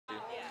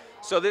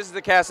So this is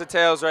the cast of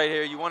Tales right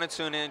here. You want to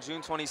tune in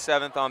June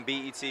 27th on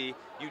BET. You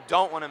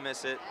don't want to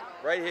miss it.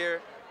 Right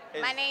here.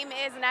 My name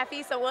is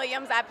Nafisa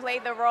Williams. I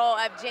played the role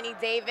of Jenny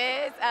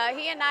Davis.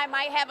 He and I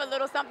might have a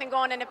little something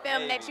going in the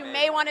film that you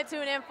may want to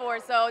tune in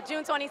for. So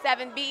June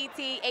 27th, BET,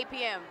 8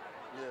 p.m.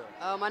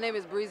 Yeah. My name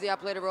is Breezy. I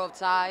played the role of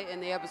Ty in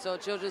the episode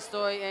Children's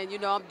Story, and you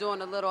know I'm doing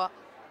a little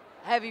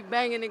heavy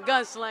banging and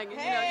gunslinging.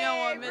 Hey, you don't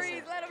want to miss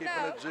Breeze, it. let 'em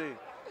Keeping know. it G.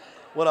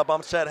 What up?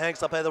 I'm Chet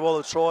Hanks. I play the role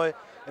of Troy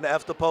in the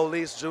F the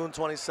Police, June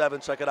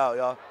 27th. Check it out,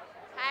 y'all.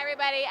 Hi,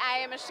 everybody. I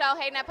am Michelle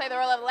Hayden. I play the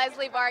role of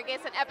Leslie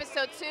Vargas, and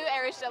episode 2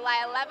 airs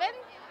July 11th.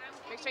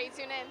 Make sure you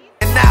tune in.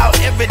 And now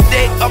every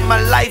day of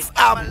my life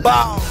I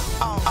ball.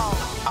 All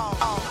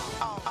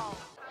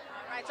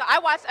right, so I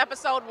watched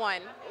episode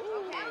 1.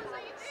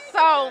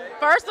 So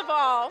first of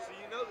all,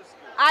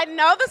 I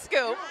know the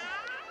scoop.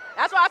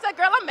 That's why I said,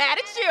 girl, I'm mad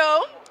at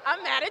you.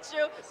 I'm mad at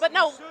you. But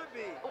no,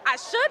 I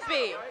should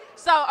be.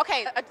 So,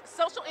 okay,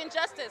 social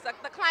injustice,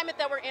 the climate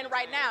that we're in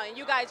right now, and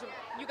you guys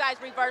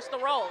reversed the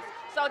roles.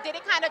 So did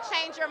it kind of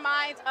change your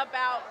minds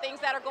about things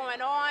that are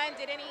going on?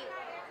 Did any?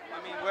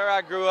 I mean, where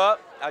I grew up,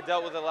 I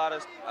dealt with a lot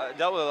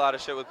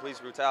of shit with police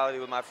brutality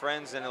with my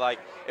friends, and like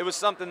it was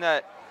something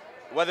that,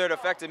 whether it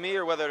affected me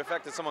or whether it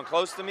affected someone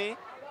close to me,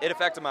 it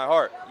affected my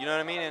heart. You know what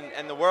I mean?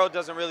 And the world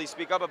doesn't really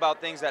speak up about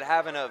things that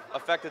haven't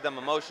affected them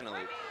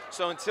emotionally.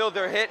 So until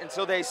they're hit,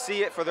 until they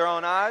see it for their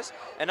own eyes,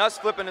 and us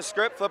flipping the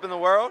script, flipping the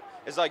world,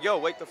 it's like, yo,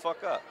 wake the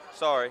fuck up.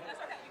 Sorry.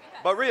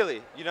 But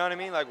really, you know what I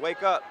mean? Like,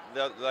 wake up.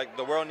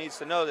 The world needs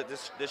to know that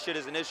this shit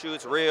is an issue.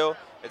 It's real.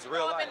 It's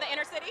real Up life. in the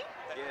inner city?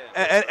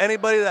 Yeah. And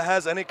anybody that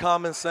has any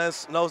common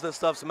sense knows that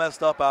stuff's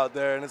messed up out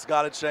there, and it's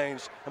got to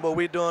change. And what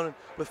we're doing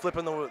with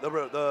flipping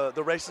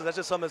the races, that's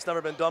just something that's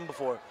never been done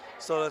before.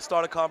 So to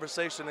start a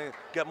conversation and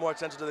get more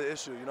attention to the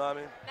issue, you know what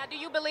I mean? Now, do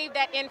you believe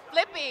that in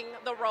flipping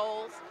the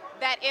roles,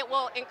 that it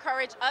will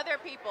encourage other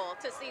people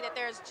to see that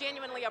there's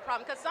genuinely a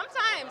problem? Because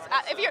sometimes,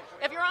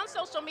 if you're on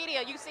social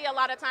media, you see a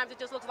lot of times it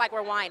just looks like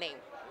we're whining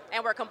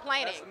and we're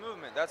complaining. That's the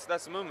movement.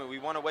 That's the movement. We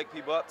want to wake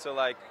people up to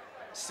like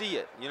see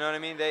it. You know what I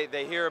mean?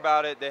 They hear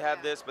about it. They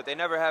have this, but they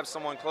never have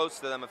someone close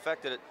to them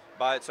affected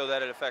by it so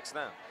that it affects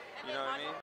them. You know what I mean?